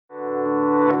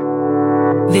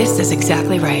This is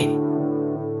exactly right.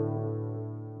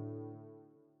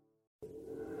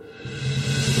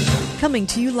 Coming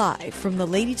to you live from the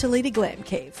Lady to Lady Glam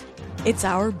Cave, it's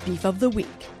our Beef of the Week.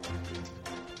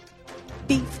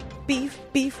 Beef, beef,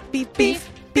 beef, beef, beef,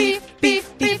 beef,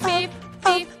 beef, beef, beef,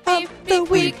 of the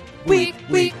week, week,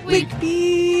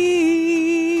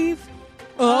 beef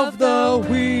of the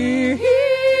week.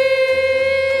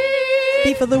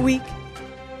 Beef of the week.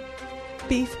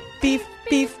 Beef, beef,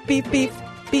 beef, beef, beef,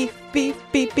 beef, beef,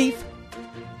 beef, beef.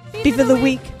 Beef of the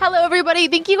week. Hello, everybody.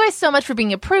 Thank you guys so much for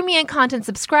being a premium content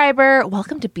subscriber.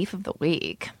 Welcome to Beef of the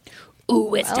Week.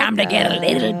 Ooh, it's time to get a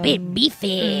little bit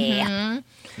beefy.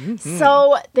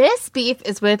 So this beef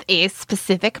is with a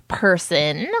specific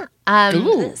person.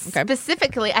 Okay.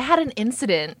 Specifically, I had an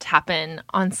incident happen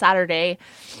on Saturday.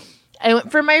 I went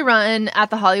for my run at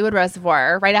the Hollywood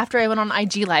Reservoir right after I went on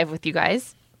IG Live with you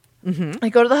guys. I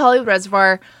go to the Hollywood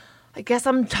Reservoir. I guess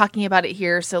I'm talking about it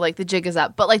here, so like the jig is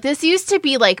up. But like this used to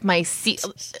be like my kind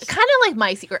of like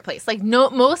my secret place. Like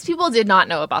most people did not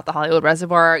know about the Hollywood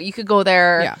Reservoir. You could go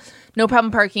there, no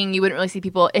problem parking. You wouldn't really see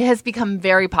people. It has become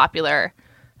very popular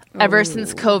ever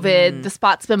since COVID. The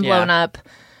spot's been blown up,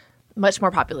 much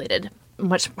more populated,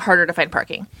 much harder to find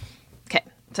parking. Okay,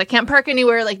 so I can't park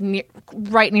anywhere like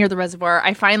right near the reservoir.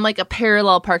 I find like a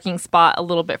parallel parking spot a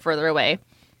little bit further away.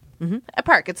 I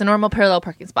park. It's a normal parallel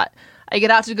parking spot. I get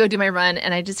out to go do my run,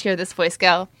 and I just hear this voice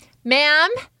go, "Ma'am,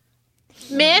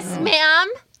 miss, ma'am,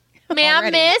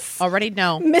 miss." Already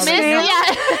no. Miss ma'am.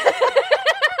 Yeah.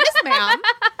 Miss ma'am.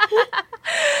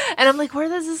 And I'm like,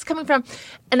 where is this coming from?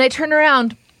 And I turn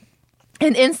around,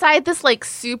 and inside this like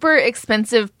super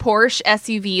expensive Porsche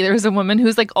SUV, there's a woman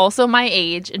who's like also my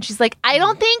age, and she's like,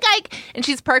 and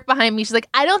she's parked behind me. She's like,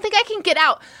 I don't think I can get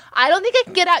out. I don't think I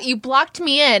can get out. You blocked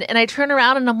me in. And I turn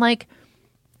around, and I'm like,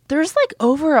 there's like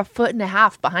over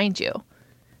 1.5 feet behind you.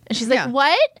 And she's like,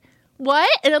 what?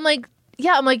 And I'm like,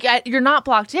 you're not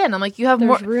blocked in. I'm like, you have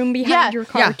There's more room behind your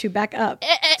car to back up.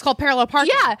 It's called parallel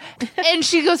parking. Yeah. And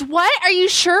she goes, what? Are you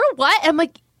sure? What? I'm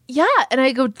like, yeah. And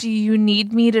I go, do you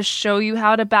need me to show you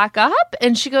how to back up?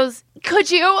 And she goes, could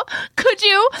you?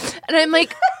 And I'm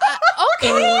like,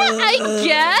 okay, I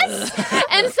guess.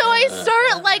 And so I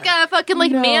start like a fucking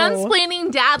like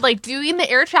mansplaining dad, like doing the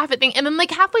air traffic thing. And then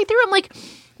like halfway through, I'm like,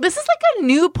 this is like a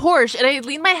new Porsche. And I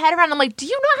lean my head around. I'm like, do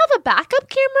you not have a backup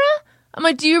camera? I'm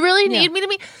like, do you really need me to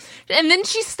be? And then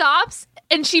she stops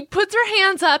and she puts her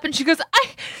hands up and she goes, the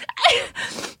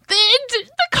car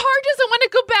doesn't want to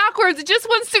go backwards. It just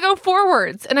wants to go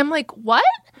forwards. And I'm like, what?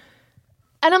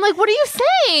 And I'm like, what are you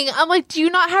saying? I'm like, do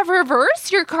you not have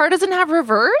reverse? Your car doesn't have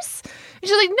reverse? And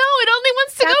she's like, no, it only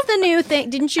wants to That's the new thing.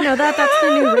 Didn't you know that? That's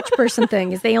the new rich person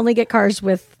thing, is they only get cars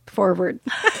with forward.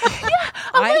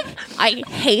 I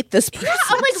hate this person. Yeah,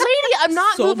 I'm like, lady, I'm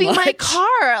not so moving my much.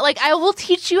 car. Like, I will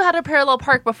teach you how to parallel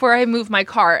park before I move my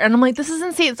car. And I'm like, this is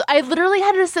insane. So I literally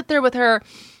had to sit there with her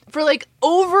for like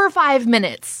over 5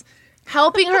 minutes,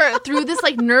 helping her through this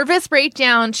like nervous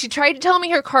breakdown. She tried to tell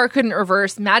me her car couldn't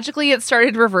reverse. Magically, it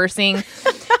started reversing.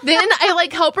 Then I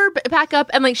like help her back up,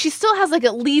 and like she still has like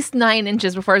at least 9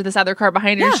 inches before this other car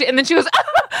behind her. Yeah. And then she goes, did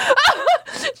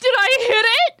I hit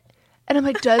it? And I'm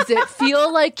like, does it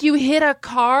feel like you hit a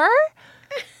car?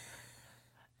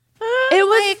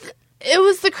 It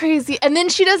was the crazy. And then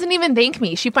she doesn't even thank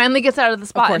me. She finally gets out of the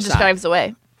spot and just drives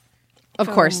away. Of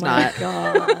course not.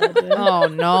 God. Oh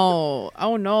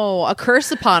no. A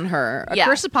curse upon her. A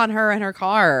curse upon her and her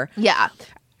car. Yeah.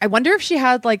 I wonder if she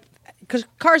had like, because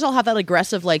cars all have that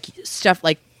aggressive like stuff,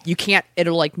 like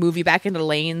it'll like move you back into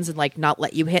lanes and like not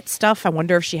let you hit stuff. I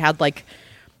wonder if she had like,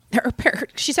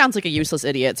 she sounds like a useless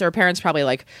idiot. So her parents probably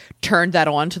like turned that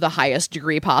on to the highest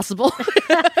degree possible.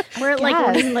 Where it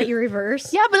like wouldn't let you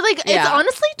reverse. Yeah, but like it's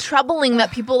honestly troubling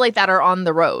that people like that are on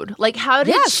the road. Like, how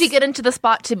did she get into the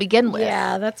spot to begin with?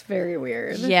 Yeah, that's very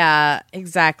weird. Yeah,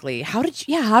 exactly. How did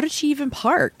she even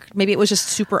park? Maybe it was just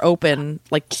super open,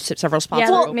 like several spots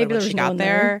were open maybe when there she was no got one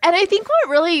there. And I think what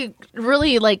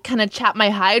really like kind of chapped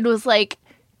my hide was like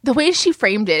the way she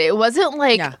framed it. It wasn't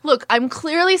like, look, I'm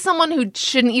clearly someone who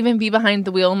shouldn't even be behind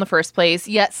the wheel in the first place,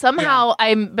 yet somehow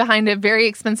I'm behind a very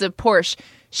expensive Porsche.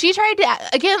 She tried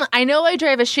to, again, I know I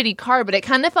drive a shitty car, but it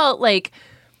kind of felt like,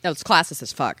 no, it's classist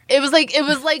as fuck. It was like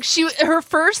her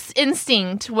first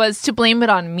instinct was to blame it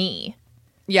on me.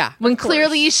 Yeah. When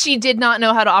clearly she did not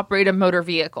know how to operate a motor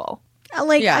vehicle.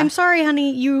 I'm sorry,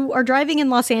 honey, you are driving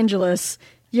in Los Angeles.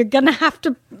 You're going to have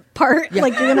to like,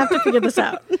 you're going to have to figure this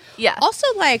out. Yeah. Also,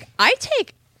 like, I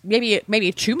take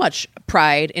maybe too much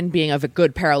pride in being a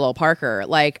good parallel parker.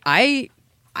 Like, I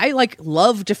like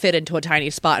love to fit into a tiny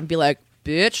spot and be like,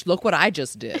 bitch, look what I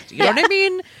just did. You know what I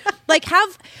mean? Like,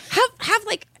 have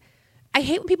like I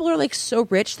hate when people are like so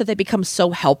rich that they become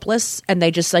so helpless and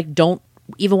they just like don't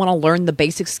even want to learn the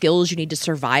basic skills you need to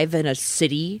survive in a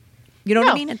city. You know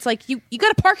what I mean? It's like you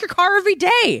got to park your car every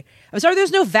day. I'm sorry,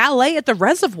 there's no valet at the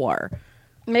reservoir.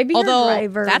 Maybe Although her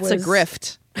driver that's was, a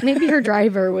grift. Maybe her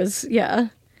driver was Yeah.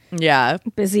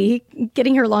 busy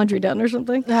getting her laundry done or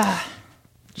something.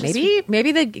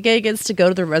 Maybe the guy gets to go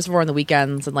to the reservoir on the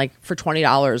weekends and like for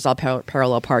 $20 I'll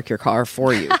parallel park your car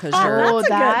for you because you're Oh,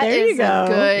 that there you is go. a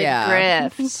good Yeah.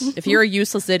 grift. if you're a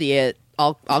useless idiot,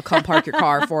 I'll come park your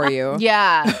car for you.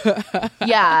 Yeah.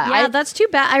 Yeah. Yeah, that's too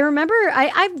bad. I remember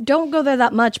I don't go there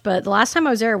that much, but the last time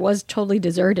I was there, it was totally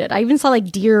deserted. I even saw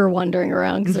like deer wandering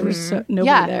around because there was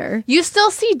nobody there. You still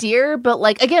see deer, but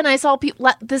like again, I saw people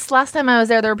this last time I was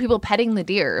there. There were people petting the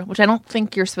deer, which I don't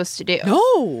think you're supposed to do.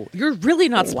 No, you're really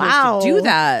not supposed Wow. to do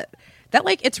that. That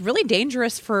like it's really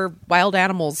dangerous for wild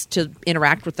animals to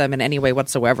interact with them in any way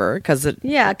whatsoever because it.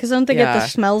 Yeah, because don't they get Yeah. the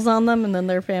smells on them and then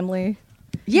their family?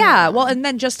 Yeah, well, and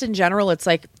then just in general, it's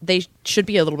like they should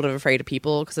be a little bit of afraid of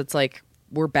people because it's like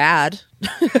we're bad.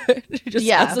 Just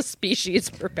Yeah. as a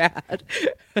species, we're bad.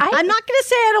 I'm not going to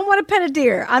say I don't want to pet a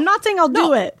deer. I'm not saying I'll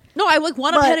do it. No, I like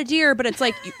want to But- pet a deer, but it's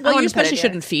like well, wanna you pet a especially deer.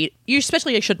 shouldn't feed. You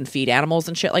especially shouldn't feed animals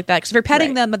and shit like that because if you're petting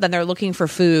Right. them, but then they're looking for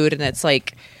food, and it's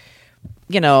like,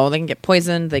 they can get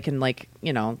poisoned. They can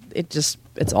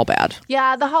it's all bad.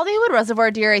 Yeah, the Hollywood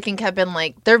Reservoir deer, I think, have been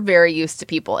like they're very used to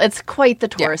people. It's quite the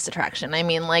tourist attraction. I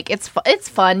mean, like it's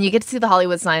fun. You get to see the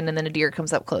Hollywood sign, and then a deer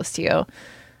comes up close to you.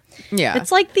 Yeah,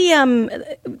 It's like the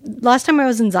last time I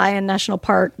was in Zion National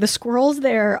Park, the squirrels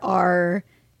there are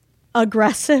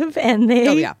aggressive and they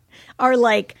Oh, yeah. are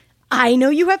like, I know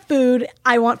you have food,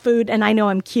 I want food, and I know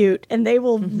I'm cute, and they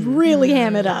will really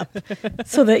ham it up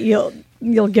so that you'll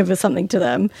give us something to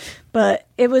them. But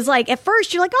it was like at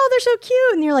first you're like, oh, they're so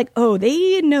cute, and you're like, oh,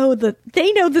 they know the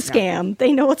scam,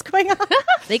 they know what's going on.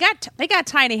 They got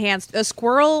tiny hands. A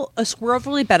squirrel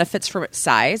really benefits from its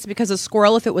size because a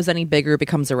squirrel, if it was any bigger,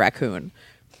 becomes a raccoon.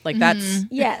 Like that's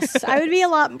Yes, I would be a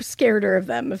lot scareder of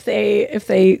them if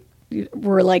they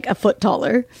were like a foot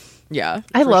taller. yeah.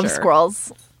 I for love sure.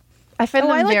 squirrels. I find Oh,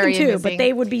 them I like them very too, amusing. but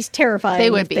they would be terrifying.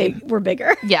 They would if be. they were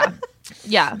bigger. Yeah,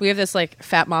 yeah. We have this like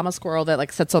fat mama squirrel that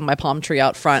like sits on my palm tree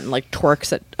out front and like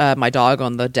twerks at my dog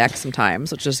on the deck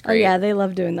sometimes, which is Oh great. yeah, they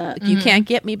love doing that. You can't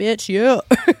get me, bitch. Yeah.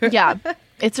 Yeah,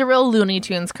 it's a real Looney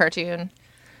Tunes cartoon.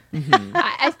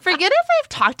 I forget if I've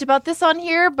talked about this on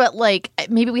here, but like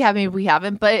maybe we have, maybe we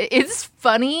haven't. But it's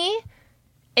funny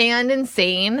and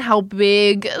insane how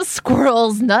big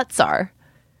squirrels' nuts are.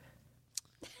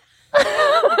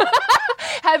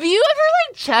 Have you ever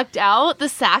like checked out the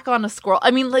sack on a squirrel?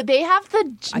 I mean, like they have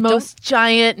the most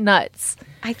giant nuts.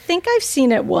 I think I've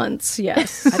seen it once.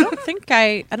 Yes. I don't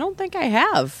think I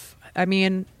have. I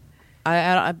mean,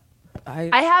 I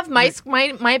I have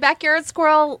my backyard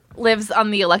squirrel lives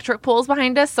on the electric poles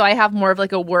behind us, so I have more of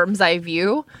like a worm's eye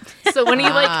view. So when he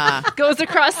like goes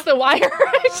across the wire,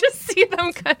 I just see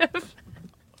them kind of.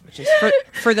 just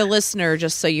for the listener,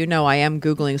 just so you know, I am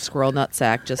Googling squirrel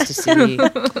nutsack just to see.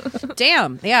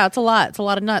 Damn, yeah, it's a lot. It's a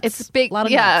lot of nuts. It's big, a lot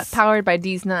of yeah, nuts. powered by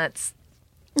D's nuts.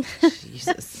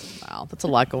 Jesus, wow, that's a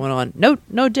lot going on.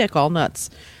 No dick, all nuts.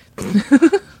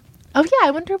 Oh yeah,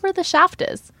 I wonder where the shaft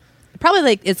is. Probably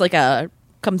like it's like a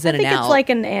comes in I think and out. it's like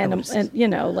an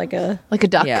animal, like a Like a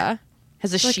duck. yeah,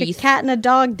 has a like sheath. a cat and a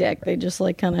dog dick. They just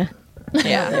like kind of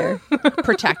Yeah, there.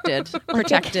 protected,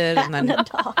 and then A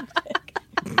dog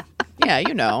dick. yeah,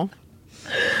 you know.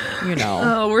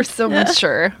 Oh, we're so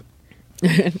mature.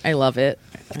 I love it.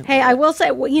 Hey, I will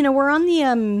say, we're on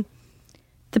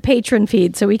the patron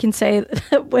feed, so we can say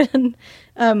that when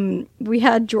we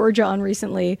had Georgia on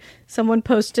recently, someone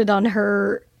posted on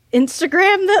her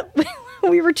Instagram that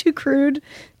we were too crude.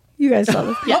 You guys saw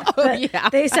this. Yeah.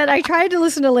 They said, I tried to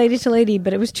listen to Lady,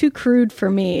 but it was too crude for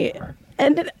me.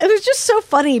 And it was just so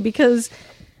funny because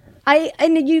I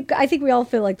think we all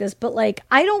feel like this, but like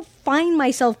I don't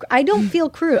feel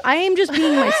crude. I am just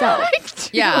being myself.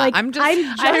 Yeah, Like,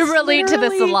 I relate to this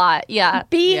a literally lot. Yeah.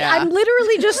 Yeah. I'm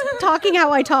literally just talking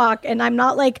how I talk, and I'm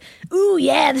not like, ooh,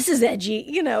 yeah, this is edgy.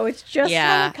 It's just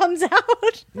Yeah. how it comes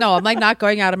out. No, I'm like not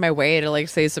going out of my way to like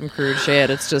say some crude shit.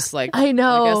 It's just like I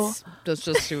know. I guess that's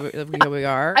just who we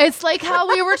are. It's like how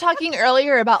we were talking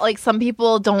earlier about like some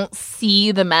people don't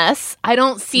see the mess. I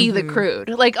don't see the crude.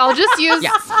 Like I'll just use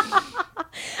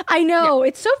I know.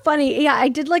 It's so funny. Yeah, I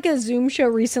did like a Zoom show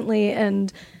recently,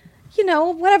 and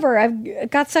whatever. I've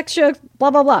got sex jokes,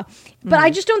 blah blah blah. But I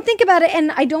just don't think about it,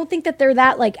 and I don't think that they're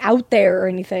that like out there or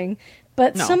anything.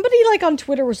 But No. somebody like on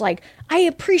Twitter was like, I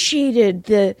appreciated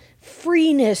the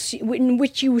freeness in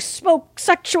which you spoke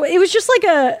sexual. It was just like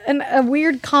a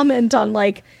weird comment on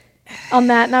like on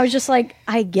that, and I was just like,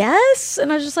 I guess,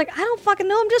 and I was just like, I don't fucking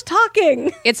know. I'm just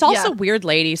talking. It's also Yeah. weird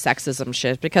lady sexism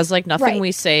shit because like nothing Right.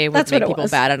 we say would That's what make it people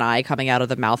was. bat an eye coming out of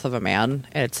the mouth of a man.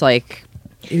 And it's like,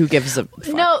 who gives a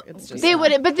fuck? No, It's just they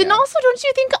wouldn't. But then also, don't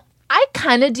you think? I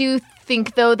kind of do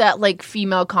think though that like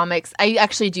female comics, I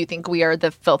actually do think we are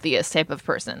the filthiest type of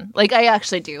person. Like I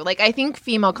actually do. Like I think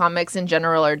female comics in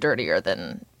general are dirtier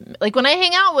than like when I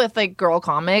hang out with like girl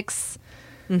comics.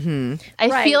 I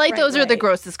Right, feel like right, those are the right.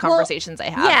 grossest Well, conversations I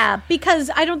have. Yeah, because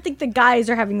I don't think the guys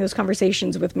are having those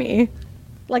conversations with me.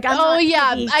 Like, I'm Oh not yeah,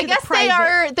 privy to I the guess they private-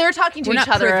 are. They're talking to We're each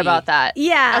not other privy. about that.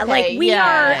 Yeah, Okay, like we yeah,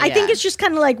 are. yeah, I think yeah. it's just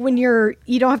kind of like when you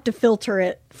don't have to filter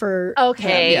it for.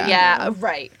 Okay. Yeah. Yeah.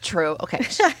 Right. True. Okay.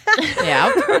 Yeah,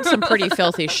 I've heard some pretty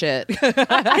filthy shit. Because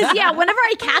whenever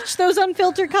I catch those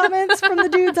unfiltered comments from the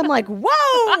dudes, I'm like, whoa,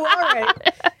 all right.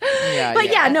 Yeah, But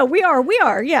yeah, no, we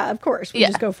are. Yeah, of course, we Yeah.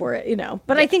 just go for it,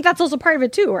 But I think that's also part of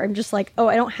it too, where I'm just like, oh,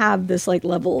 I don't have this like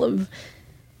level of,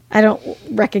 I don't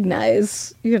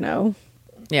recognize, yeah.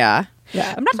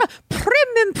 Yeah. I'm not a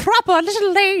prim and proper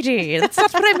little lady. That's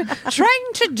not what I'm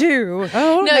trying to do.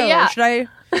 Oh No, no, yeah. should I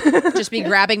just be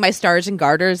grabbing my stars and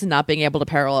garters and not being able to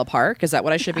parallel park? Is that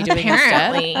what I should be doing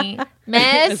instead? Apparently,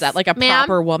 Miss. Is that like a ma'am,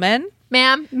 proper woman?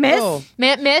 ma'am, Miss. Oh.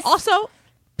 Miss? Also,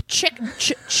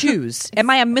 choose. Am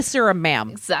I a miss or a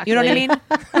ma'am? Exactly. You know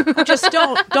what I mean? Just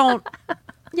don't.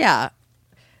 Yeah.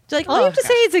 Like, All you have to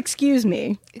say is excuse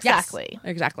me. Exactly. Yes,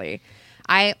 exactly.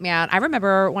 I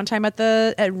remember one time at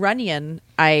Runyon,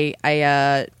 I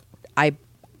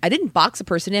didn't box a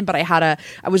person in, but I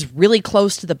was really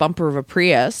close to the bumper of a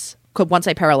Prius once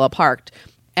I parallel parked,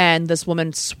 and this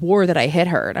woman swore that I hit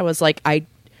her, and I was like, but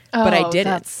I Oh, didn't.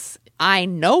 that's- I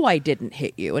know I didn't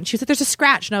hit you. And she was like, there's a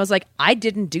scratch. And I was like, I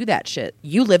didn't do that shit.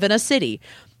 You live in a city.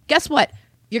 Guess what?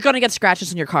 You're going to get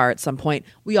scratches in your car at some point.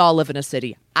 We all live in a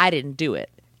city. I didn't do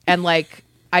it. And like,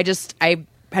 I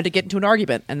had to get into an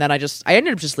argument. And then I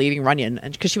ended up just leaving Runyon.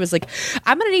 And because she was like,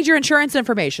 I'm going to need your insurance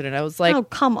information. And I was like, Oh,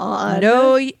 come on.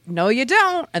 no, you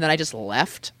don't. And then I just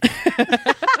left.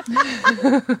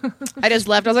 I just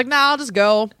left. I was like, no, I'll just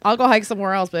go. I'll go hike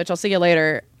somewhere else, bitch. I'll see you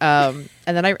later. And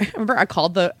then I remember I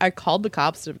called the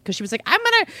cops because she was like, I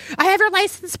have your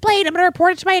license plate. I'm gonna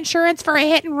report it to my insurance for a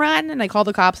hit and run. And I called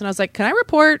the cops and I was like, can I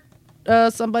report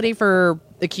somebody for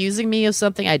accusing me of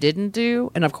something I didn't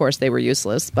do? And of course they were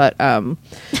useless. But I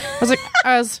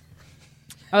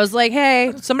was like,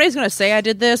 hey, somebody's gonna say I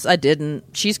did this. I didn't.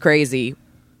 She's crazy.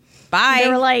 Bye. They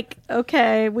were like,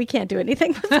 okay, we can't do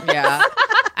anything with that. Yeah.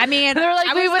 I mean, They were like,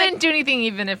 I we was wouldn't do anything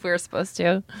even if we were supposed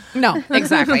to. no,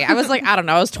 exactly. I was like, I don't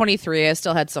know. I was 23. I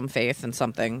still had some faith in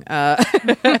something.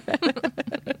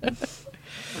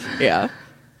 Yeah.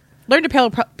 Learn to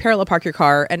parallel park your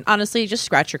car, and honestly, just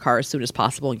scratch your car as soon as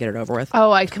possible and get it over with.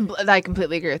 Oh, I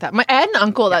completely agree with that. I had an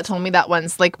uncle that told me that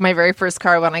once, like my very first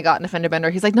car when I got in a fender bender.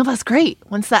 He's like, no, that's great.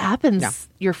 Once that happens, No.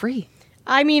 you're free.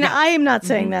 I mean, I am not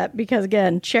saying that because,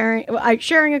 again, sharing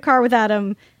a car with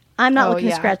Adam, I'm not Oh, looking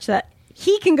yeah. to scratch that.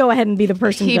 He can go ahead and be the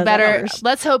person He who does that better. first.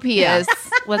 Let's hope he is.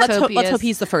 Let's hope he Let's is. hope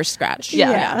he's the first scratch.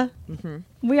 Yeah.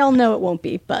 We all know it won't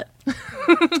be, but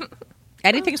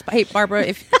Anything's. Hey, Barbara,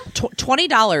 if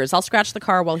 $20, I'll scratch the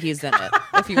car while he's in it.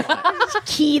 If you want.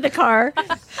 key the car.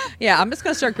 Yeah, I'm just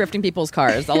gonna start grifting people's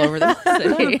cars all over the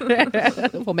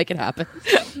city. We'll make it happen.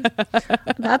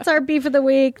 That's our beef of the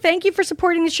week. Thank you for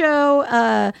supporting the show.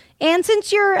 And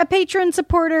since you're a patron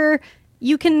supporter,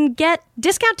 you can get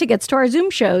discount tickets to our Zoom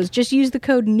shows. Just use the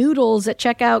code NOODLES at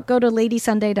checkout. Go to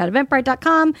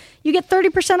ladysunday.eventbrite.com. You get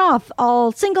 30% off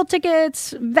all single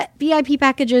tickets, VIP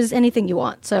packages, anything you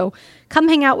want. So come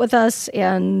hang out with us,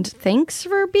 and thanks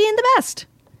for being the best.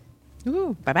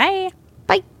 Ooh, bye bye.